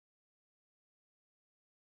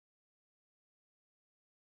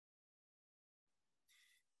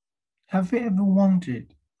Have you ever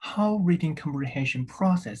wondered how reading comprehension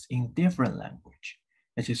process in different language?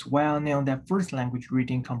 It is well known that first language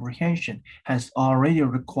reading comprehension has already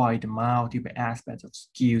required multiple aspects of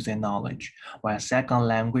skills and knowledge, while second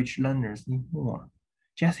language learners need more.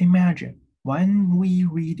 Just imagine, when we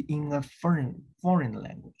read in a foreign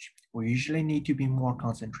language, we usually need to be more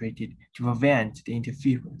concentrated to prevent the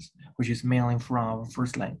interference, which is mainly from our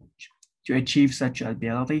first language. To achieve such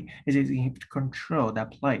ability, it is inhibitory control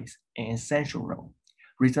that plays an essential role.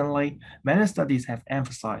 Recently, many studies have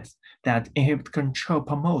emphasized that inhibitory control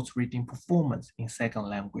promotes reading performance in second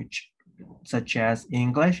language, such as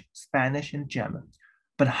English, Spanish, and German.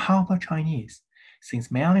 But how about Chinese?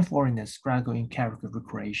 Since many foreigners struggle in character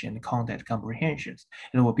recreation and content comprehensions,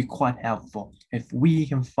 it will be quite helpful if we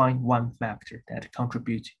can find one factor that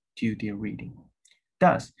contributes to their reading.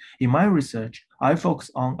 Thus, in my research, I focus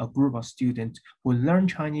on a group of students who learn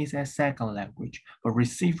Chinese as second language but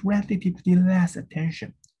receive relatively less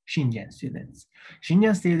attention, Xinjiang students.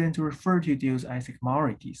 Xinjiang students refer to those ethnic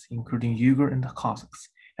minorities, including Uyghur and Cossacks.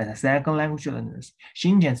 As second language learners,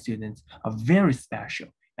 Xinjiang students are very special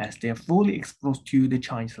as they are fully exposed to the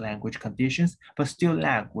Chinese language conditions but still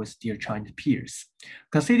lag with their Chinese peers.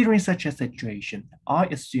 Considering such a situation, I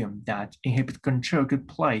assume that inhibitory control could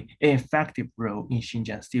play an effective role in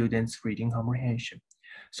Xinjiang students' reading comprehension.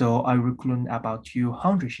 So I recruited about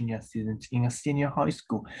 200 Xinjiang students in a senior high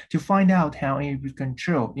school to find out how inhibitory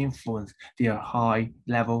control influenced their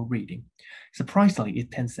high-level reading. Surprisingly,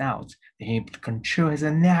 it turns out the inhibitory control has a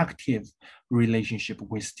negative relationship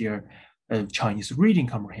with their Chinese reading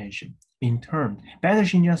comprehension. In turn, better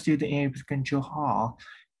Xinjiang students able to control how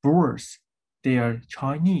worse their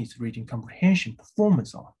Chinese reading comprehension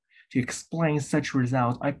performance are. To explain such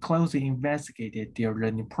results, I closely investigated their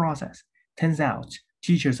learning process. Turns out,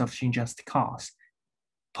 teachers of Xinjiang's class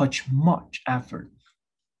put much effort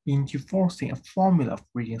into forcing a formula of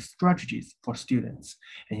reading strategies for students.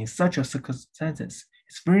 And in such a circumstances,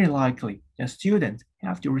 it's very likely that students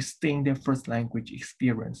have to retain their first language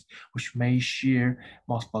experience, which may share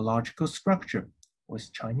morphological structure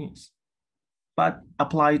with Chinese, but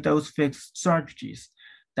apply those fixed strategies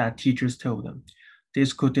that teachers told them.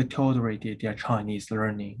 This could deteriorate their Chinese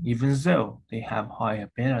learning, even though they have high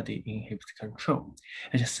ability in inhibitory control.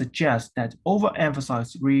 It suggests that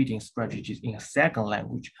overemphasized reading strategies in a second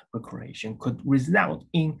language recreation could result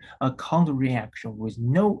in a counter-reaction which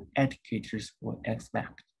no educators would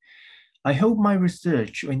expect. I hope my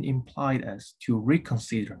research will imply us to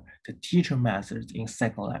reconsider the teacher methods in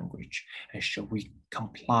second language. And should we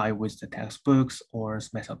comply with the textbooks or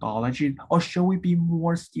methodology, or should we be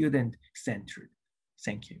more student-centered?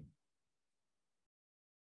 Thank you.